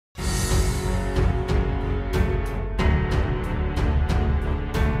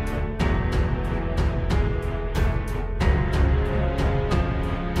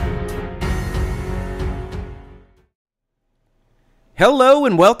Hello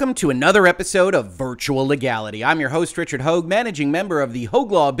and welcome to another episode of Virtual Legality. I'm your host, Richard Hogue, managing member of the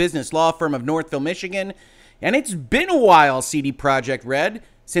Hogue Law business law firm of Northville, Michigan. And it's been a while, CD Projekt Red,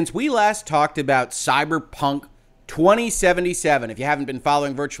 since we last talked about Cyberpunk 2077. If you haven't been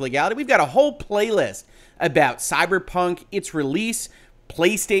following Virtual Legality, we've got a whole playlist about Cyberpunk, its release,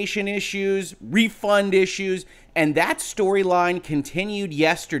 PlayStation issues, refund issues, and that storyline continued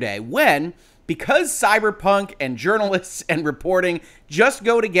yesterday when, because Cyberpunk and journalists and reporting just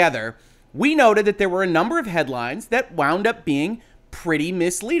go together, we noted that there were a number of headlines that wound up being pretty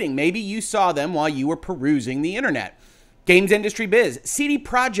misleading. Maybe you saw them while you were perusing the internet. Games Industry Biz, CD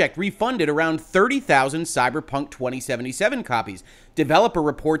Projekt refunded around 30,000 Cyberpunk 2077 copies. Developer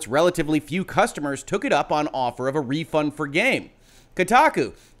reports relatively few customers took it up on offer of a refund for game.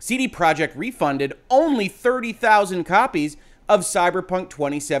 Kotaku, CD Projekt refunded only 30,000 copies of Cyberpunk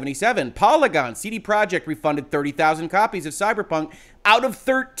 2077. Polygon, CD Projekt refunded 30,000 copies of Cyberpunk out of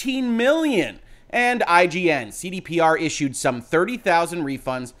 13 million. And IGN, CDPR issued some 30,000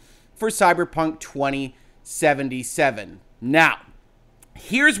 refunds for Cyberpunk 2077. Now,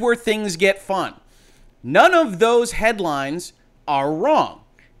 here's where things get fun. None of those headlines are wrong.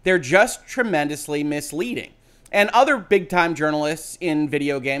 They're just tremendously misleading. And other big-time journalists in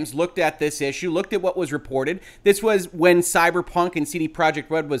video games looked at this issue, looked at what was reported. This was when Cyberpunk and CD Projekt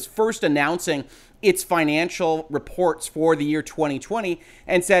Red was first announcing its financial reports for the year 2020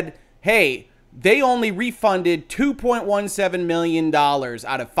 and said, hey, they only refunded $2.17 million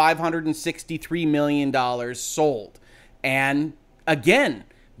out of $563 million sold. And again,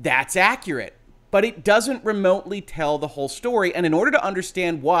 that's accurate, but it doesn't remotely tell the whole story. And in order to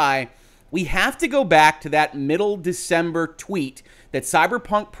understand why, we have to go back to that middle December tweet that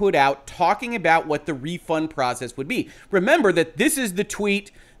Cyberpunk put out talking about what the refund process would be. Remember that this is the tweet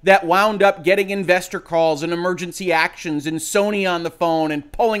that wound up getting investor calls and emergency actions and Sony on the phone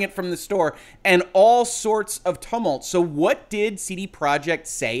and pulling it from the store and all sorts of tumult. So what did CD Projekt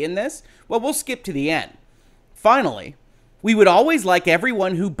say in this? Well, we'll skip to the end. Finally, we would always like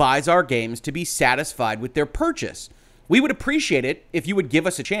everyone who buys our games to be satisfied with their purchase. We would appreciate it if you would give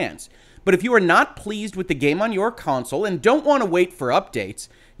us a chance. But if you are not pleased with the game on your console and don't want to wait for updates,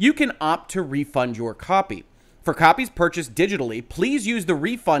 you can opt to refund your copy. For copies purchased digitally, please use the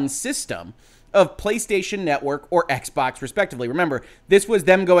refund system of PlayStation Network or Xbox, respectively. Remember, this was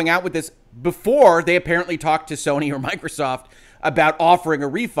them going out with this before they apparently talked to Sony or Microsoft about offering a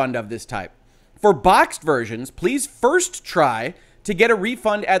refund of this type. For boxed versions, please first try to get a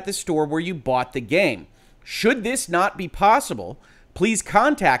refund at the store where you bought the game. Should this not be possible, please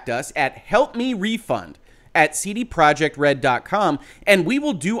contact us at helpmerefund@cdprojectred.com, and we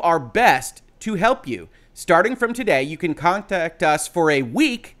will do our best to help you. Starting from today, you can contact us for a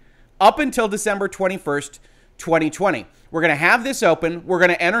week up until December 21st, 2020. We're going to have this open. We're going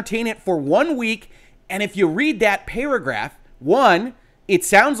to entertain it for 1 week, and if you read that paragraph, one, it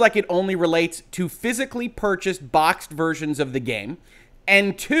sounds like it only relates to physically purchased boxed versions of the game,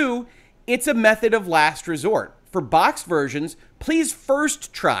 and two, it's a method of last resort. For boxed versions, please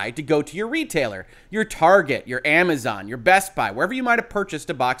first try to go to your retailer, your Target, your Amazon, your Best Buy, wherever you might have purchased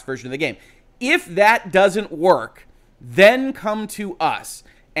a boxed version of the game. If that doesn't work, then come to us.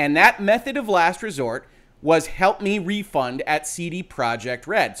 And that method of last resort was help me refund at CD Projekt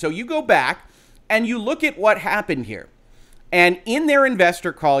Red. So you go back and you look at what happened here. And in their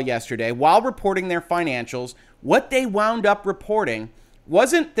investor call yesterday, while reporting their financials, what they wound up reporting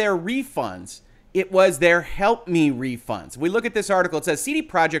wasn't their refunds. It was their help me refunds. We look at this article. It says CD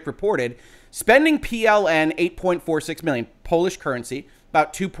Projekt reported spending PLN 8.46 million, Polish currency,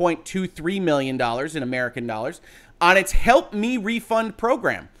 about $2.23 million in American dollars, on its help me refund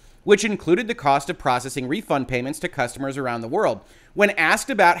program, which included the cost of processing refund payments to customers around the world. When asked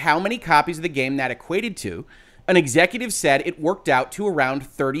about how many copies of the game that equated to, an executive said it worked out to around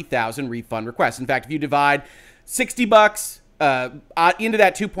 30,000 refund requests. In fact, if you divide $60 into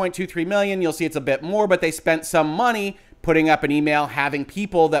that 2.23 million, you'll see it's a bit more, but they spent some money putting up an email, having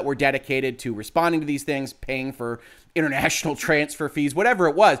people that were dedicated to responding to these things, paying for international transfer fees, whatever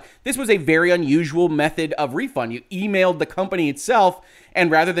it was. This was a very unusual method of refund. You emailed the company itself, and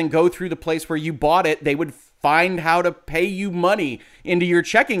rather than go through the place where you bought it, they would find how to pay you money into your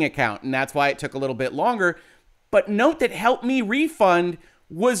checking account, and that's why it took a little bit longer. But note that Help Me Refund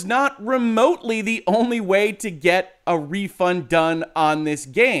was not remotely the only way to get a refund done on this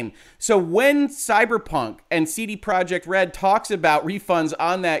game. So when Cyberpunk and CD Projekt Red talks about refunds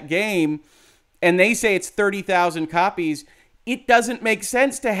on that game, and they say it's 30,000 copies, it doesn't make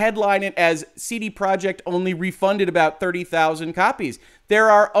sense to headline it as CD Projekt only refunded about 30,000 copies. there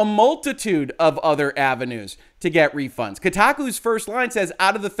are a multitude of other avenues to get refunds. Kotaku's first line says,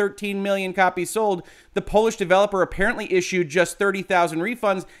 out of the 13 million copies sold, the Polish developer apparently issued just 30,000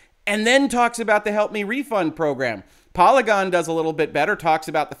 refunds, and then talks about the Help Me Refund program. Polygon does a little bit better, talks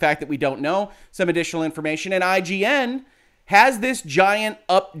about the fact that we don't know some additional information, and IGN has this giant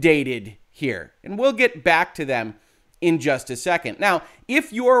updated here, and we'll get back to them in just a second. Now,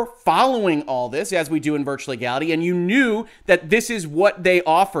 if you're following all this, as we do in Virtual Legality, and you knew that this is what they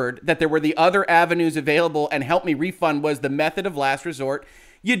offered, that there were the other avenues available, and Help Me Refund was the method of last resort,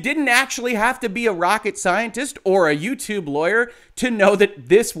 you didn't actually have to be a rocket scientist or a YouTube lawyer to know that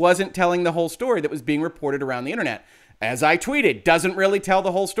this wasn't telling the whole story that was being reported around the internet. As I tweeted, doesn't really tell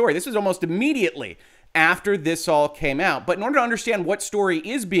the whole story. This was almost immediately after this all came out. But in order to understand what story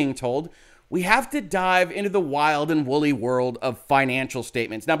is being told, we have to dive into the wild and woolly world of financial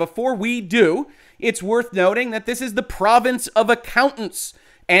statements. Now, before we do, it's worth noting that this is the province of accountants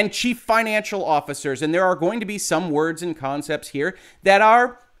and chief financial officers, and there are going to be some words and concepts here that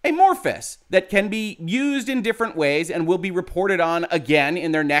are amorphous, that can be used in different ways and will be reported on again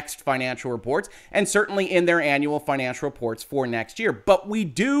in their next financial reports, and certainly in their annual financial reports for next year. But we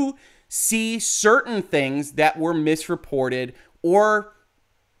do see certain things that were misreported, or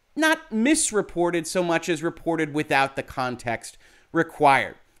not misreported so much as reported without the context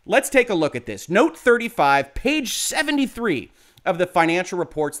required. Let's take a look at this. Note 35, page 73 of the financial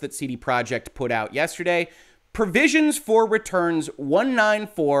reports that CD Projekt put out yesterday. Provisions for returns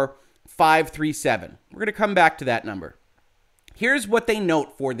 194537. We're going to come back to that number. Here's what they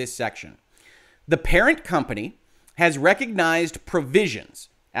note for this section. The parent company has recognized provisions,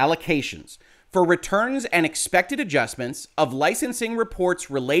 allocations, for returns and expected adjustments of licensing reports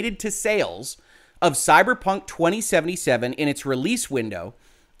related to sales of Cyberpunk 2077 in its release window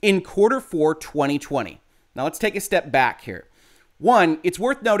in Q4 2020. Now let's take a step back here. One, it's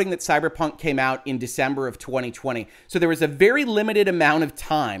worth noting that Cyberpunk came out in December of 2020, so there was a very limited amount of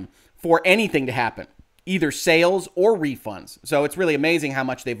time for anything to happen, either sales or refunds. So it's really amazing how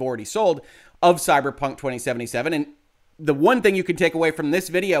much they've already sold of Cyberpunk 2077, and the one thing you can take away from this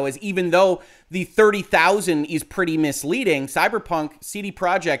video is, even though the 30,000 is pretty misleading, Cyberpunk, CD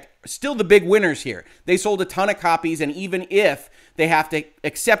Projekt, still the big winners here. They sold a ton of copies, and even if they have to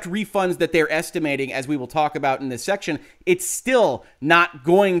accept refunds that they're estimating, as we will talk about in this section, it's still not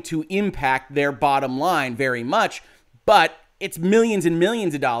going to impact their bottom line very much, but it's millions and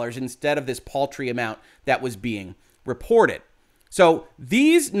millions of dollars instead of this paltry amount that was being reported. So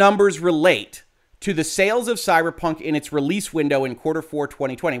these numbers relate to the sales of Cyberpunk in its release window in Q4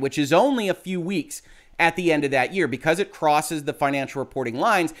 2020, which is only a few weeks at the end of that year. Because it crosses the financial reporting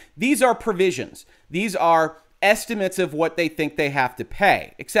lines, these are provisions. These are estimates of what they think they have to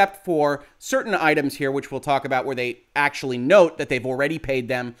pay, except for certain items here, which we'll talk about, where they actually note that they've already paid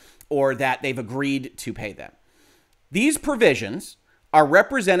them or that they've agreed to pay them. These provisions are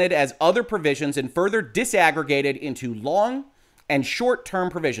represented as other provisions and further disaggregated into long and short-term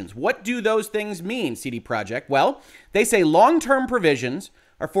provisions. What do those things mean, CD Projekt? Well, they say long-term provisions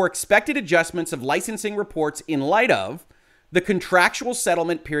are for expected adjustments of licensing reports in light of the contractual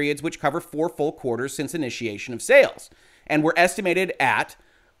settlement periods, which cover 4 full quarters since initiation of sales, and were estimated at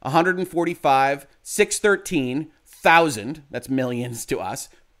 145,613,000, that's millions to us,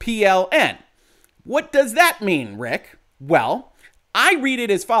 PLN. What does that mean, Rick? Well, I read it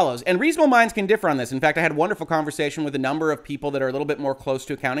as follows, and reasonable minds can differ on this. In fact, I had a wonderful conversation with a number of people that are a little bit more close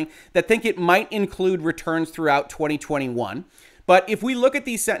to accounting that think it might include returns throughout 2021. But if we look at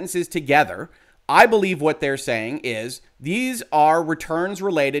these sentences together, I believe what they're saying is these are returns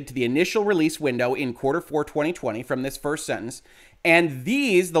related to the initial release window in Q4 2020 from this first sentence. And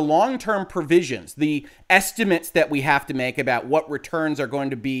these, the long-term provisions, the estimates that we have to make about what returns are going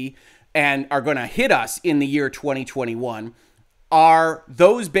to be and are going to hit us in the year 2021, are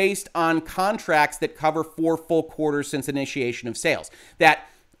those based on contracts that cover 4 full quarters since initiation of sales. That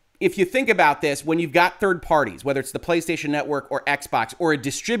if you think about this, when you've got third parties, whether it's the PlayStation Network or Xbox or a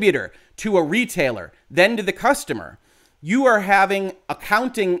distributor to a retailer, then to the customer, you are having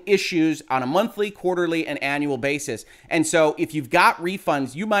accounting issues on a monthly, quarterly, and annual basis. And so if you've got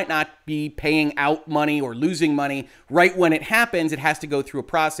refunds, you might not be paying out money or losing money right when it happens. It has to go through a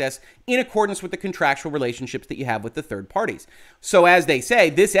process in accordance with the contractual relationships that you have with the third parties. So as they say,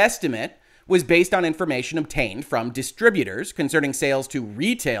 this estimate was based on information obtained from distributors concerning sales to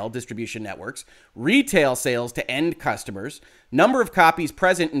retail distribution networks, retail sales to end customers, number of copies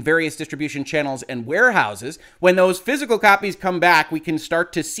present in various distribution channels and warehouses. When those physical copies come back, we can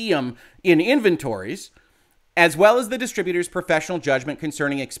start to see them in inventories, as well as the distributor's professional judgment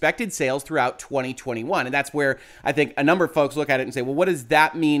concerning expected sales throughout 2021. And that's where I think a number of folks look at it and say, well, what does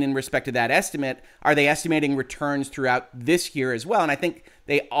that mean in respect to that estimate? Are they estimating returns throughout this year as well? And I think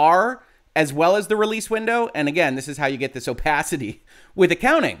they are, as well as the release window. And again, this is how you get this opacity with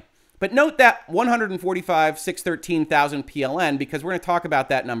accounting. But note that 145,613,000 PLN, because we're going to talk about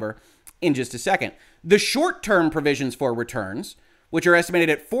that number in just a second. The short-term provisions for returns, which are estimated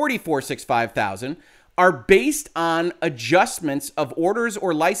at 44,605,000, are based on adjustments of orders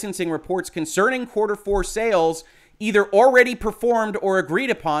or licensing reports concerning quarter four sales either already performed or agreed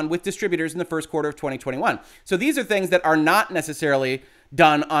upon with distributors in the first quarter of 2021. So these are things that are not necessarily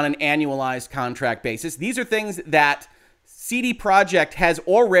done on an annualized contract basis. These are things that CD Projekt has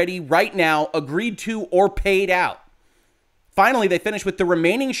already right now agreed to or paid out. Finally, they finish with the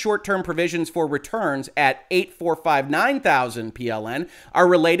remaining short-term provisions for returns at 8,459,000 PLN are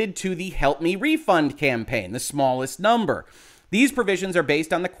related to the Help Me Refund campaign, the smallest number. These provisions are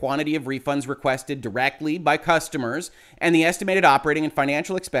based on the quantity of refunds requested directly by customers and the estimated operating and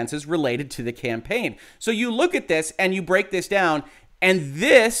financial expenses related to the campaign. So you look at this and you break this down, and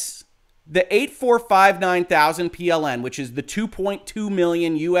this, the 8,459,000 PLN, which is the 2.2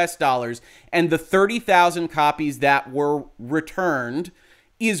 million US dollars, and the 30,000 copies that were returned,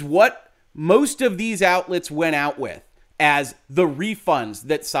 is what most of these outlets went out with as the refunds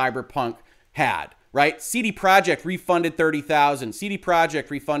that Cyberpunk had, right? CD Projekt refunded 30,000, CD Projekt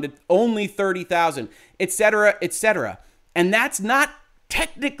refunded only 30,000, etc., etc. And that's not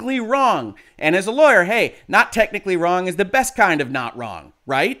technically wrong. And as a lawyer, hey, not technically wrong is the best kind of not wrong,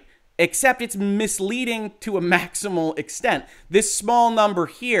 right? Except it's misleading to a maximal extent. This small number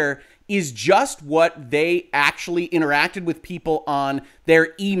here is just what they actually interacted with people on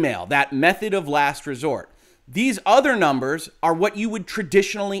their email, that method of last resort. These other numbers are what you would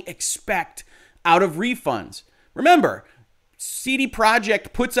traditionally expect out of refunds. Remember, CD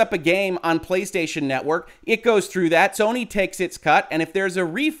Projekt puts up a game on PlayStation Network. It goes through that. Sony takes its cut. And if there's a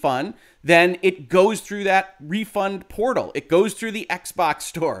refund, then it goes through that refund portal. It goes through the Xbox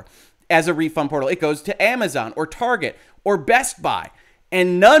store as a refund portal. It goes to Amazon or Target or Best Buy.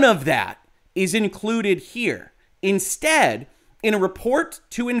 And none of that is included here. Instead, in a report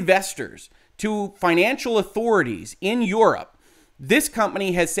to investors, to financial authorities in Europe, this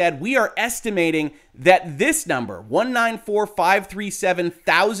company has said, we are estimating that this number,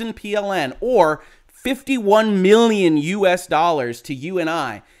 194,537,000 PLN, or 51 million US dollars to you and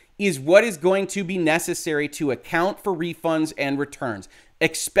I, is what is going to be necessary to account for refunds and returns,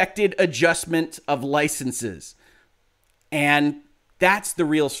 expected adjustment of licenses. And that's the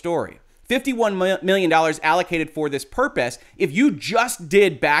real story. $51 million allocated for this purpose. If you just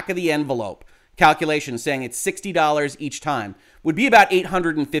did back of the envelope calculations saying it's $60 each time, would be about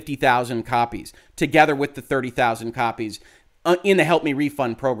 850,000 copies together with the 30,000 copies in the Help Me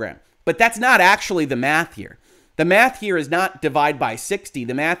Refund program. But that's not actually the math here. The math here is not divide by 60.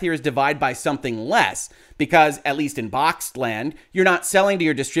 The math here is divide by something less, because at least in boxed land, you're not selling to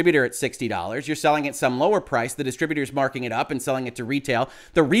your distributor at $60. You're selling at some lower price. The distributor's marking it up and selling it to retail.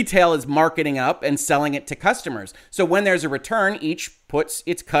 The retail is marketing up and selling it to customers. So when there's a return, each puts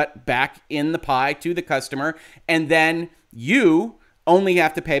its cut back in the pie to the customer, and then you only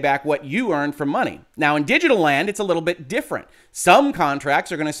have to pay back what you earn from money. Now, in digital land, it's a little bit different. Some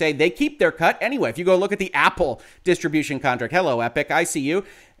contracts are going to say they keep their cut anyway. If you go look at the Apple distribution contract, hello, Epic, I see you.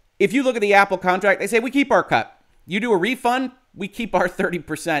 If you look at the Apple contract, they say we keep our cut. You do a refund, we keep our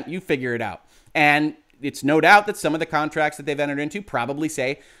 30%. You figure it out. And it's no doubt that some of the contracts that they've entered into probably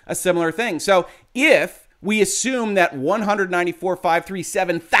say a similar thing. So if we assume that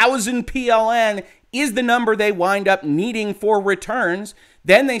 194,537,000 PLN is the number they wind up needing for returns,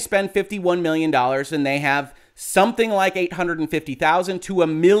 then they spend $51 million and they have something like 850,000 to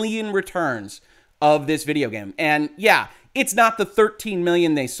 1 million returns of this video game. And yeah, it's not the 13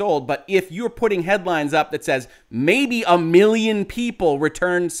 million they sold, but if you're putting headlines up that says maybe 1 million people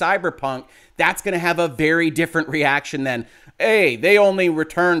returned Cyberpunk, that's going to have a very different reaction than, hey, they only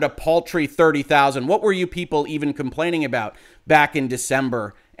returned a paltry 30,000. What were you people even complaining about back in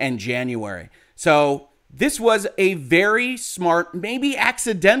December and January? So this was a very smart, maybe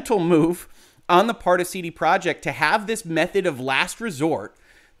accidental move on the part of CD Projekt to have this method of last resort,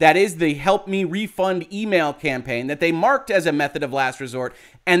 that is the Help Me Refund email campaign that they marked as a method of last resort.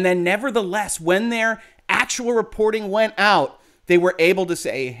 And then nevertheless, when their actual reporting went out, they were able to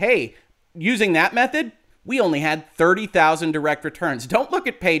say, hey, using that method, we only had 30,000 direct returns. Don't look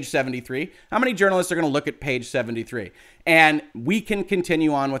at page 73. How many journalists are going to look at page 73? And we can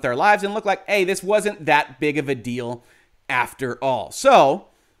continue on with our lives and look like, hey, this wasn't that big of a deal after all. So,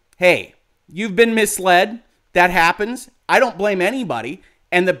 hey, you've been misled that happens. I don't blame anybody.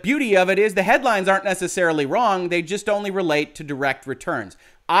 And the beauty of it is the headlines aren't necessarily wrong. They just only relate to direct returns.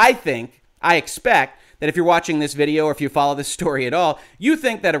 I expect that if you're watching this video or if you follow this story at all, you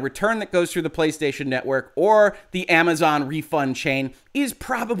think that a return that goes through the PlayStation Network or the Amazon refund chain is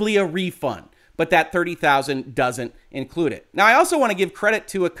probably a refund, but that $30,000 doesn't include it. Now, I also want to give credit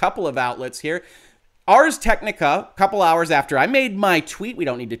to a couple of outlets here. Ars Technica, a couple hours after I made my tweet, we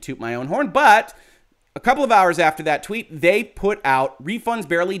don't need to toot my own horn, but a couple of hours after that tweet, they put out refunds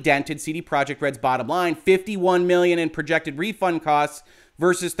barely dented CD Projekt Red's bottom line, $51 million in projected refund costs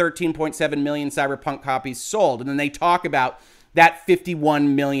versus 13.7 million Cyberpunk copies sold. And then they talk about that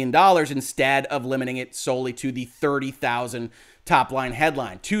 $51 million instead of limiting it solely to the 30,000 top line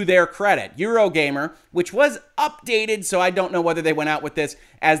headline. To their credit, Eurogamer, which was updated, so I don't know whether they went out with this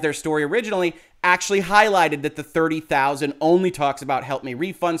as their story originally, actually highlighted that the 30,000 only talks about help me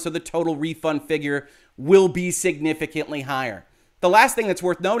refund, so the total refund figure will be significantly higher. The last thing that's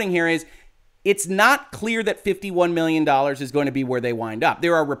worth noting here is it's not clear that $51 million is going to be where they wind up.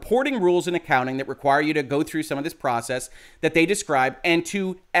 There are reporting rules in accounting that require you to go through some of this process that they describe and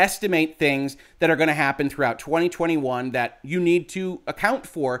to estimate things that are going to happen throughout 2021 that you need to account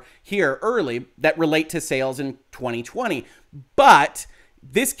for here early that relate to sales in 2020. But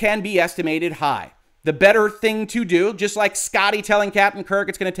this can be estimated high. The better thing to do, just like Scotty telling Captain Kirk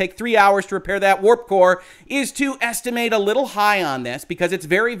it's going to take 3 hours to repair that warp core, is to estimate a little high on this, because it's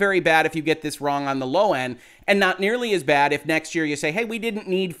very, very bad if you get this wrong on the low end, and not nearly as bad if next year you say, hey, we didn't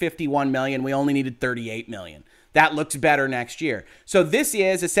need 51 million, we only needed 38 million. That looks better next year. So this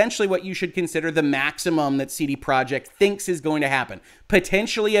is essentially what you should consider the maximum that CD Projekt thinks is going to happen.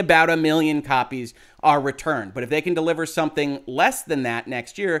 Potentially about 1 million copies are returned. But if they can deliver something less than that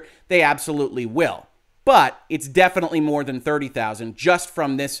next year, they absolutely will. But it's definitely more than 30,000 just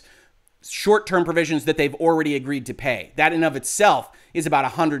from this short-term provisions that they've already agreed to pay. That in of itself is about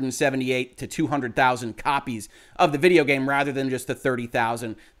 178 to 200,000 copies of the video game rather than just the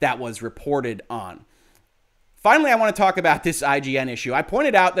 30,000 that was reported on. Finally, I want to talk about this IGN issue. I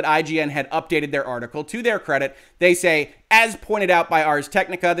pointed out that IGN had updated their article. To their credit, they say, as pointed out by Ars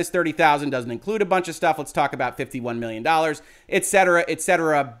Technica, this 30,000 doesn't include a bunch of stuff. Let's talk about $51 million, etc.,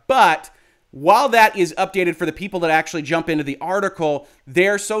 etc. But while that is updated for the people that actually jump into the article,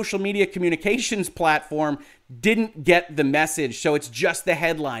 their social media communications platform didn't get the message, so it's just the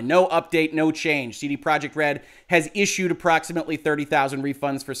headline. No update, no change. CD Projekt Red has issued approximately 30,000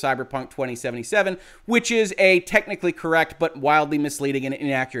 refunds for Cyberpunk 2077, which is a technically correct but wildly misleading and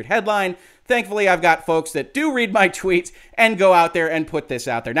inaccurate headline. Thankfully, I've got folks that do read my tweets and go out there and put this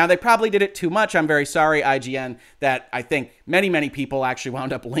out there. Now, they probably did it too much. I'm very sorry, IGN, that I think many, many people actually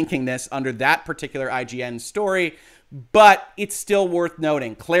wound up linking this under that particular IGN story. But it's still worth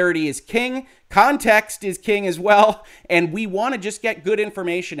noting. Clarity is king. Context is king as well. And we want to just get good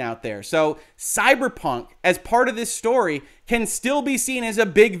information out there. So Cyberpunk, as part of this story, can still be seen as a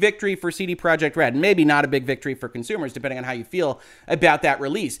big victory for CD Projekt Red. Maybe not a big victory for consumers, depending on how you feel about that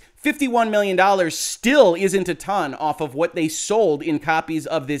release. $51 million still isn't a ton off of what they sold in copies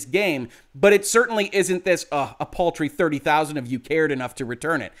of this game. But it certainly isn't this, a paltry 30,000 of you cared enough to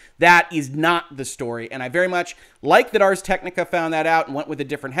return it. That is not the story. And I very much like that Ars Technica found that out and went with a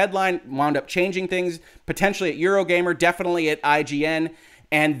different headline, wound up changing things, potentially at Eurogamer, definitely at IGN.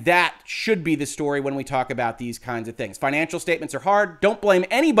 And that should be the story when we talk about these kinds of things. Financial statements are hard. Don't blame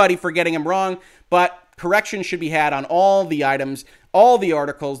anybody for getting them wrong, but correction should be had on all the items, all the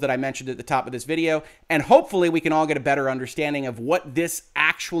articles that I mentioned at the top of this video, and hopefully we can all get a better understanding of what this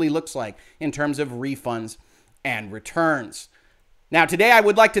actually looks like in terms of refunds and returns. Now, today I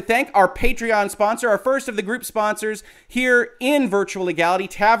would like to thank our Patreon sponsor, our first of the group sponsors here in Virtual Legality,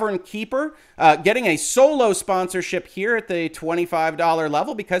 Tavern Keeper, getting a solo sponsorship here at the $25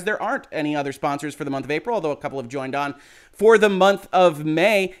 level because there aren't any other sponsors for the month of April, although a couple have joined on for the month of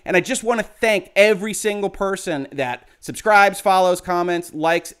May. And I just want to thank every single person that subscribes, follows, comments,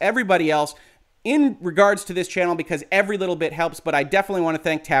 likes, everybody else in regards to this channel, because every little bit helps. But I definitely want to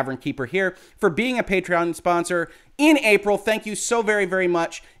thank Tavern Keeper here for being a Patreon sponsor in April. Thank you so very, very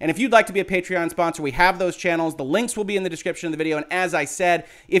much. And if you'd like to be a Patreon sponsor, we have those channels. The links will be in the description of the video. And as I said,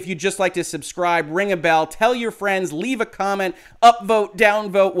 if you'd just like to subscribe, ring a bell, tell your friends, leave a comment, upvote,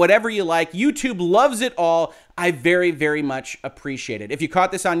 downvote, whatever you like. YouTube loves it all. I very, very much appreciate it. If you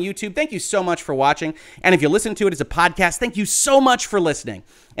caught this on YouTube, thank you so much for watching. And if you listen to it as a podcast, thank you so much for listening.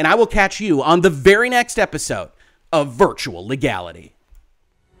 And I will catch you on the very next episode of Virtual Legality.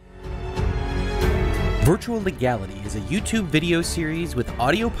 Virtual Legality is a YouTube video series with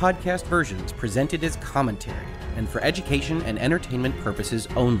audio podcast versions presented as commentary and for education and entertainment purposes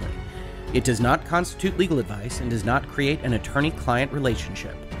only. It does not constitute legal advice and does not create an attorney-client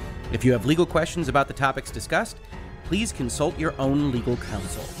relationship. If you have legal questions about the topics discussed, please consult your own legal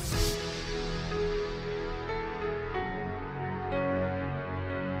counsel.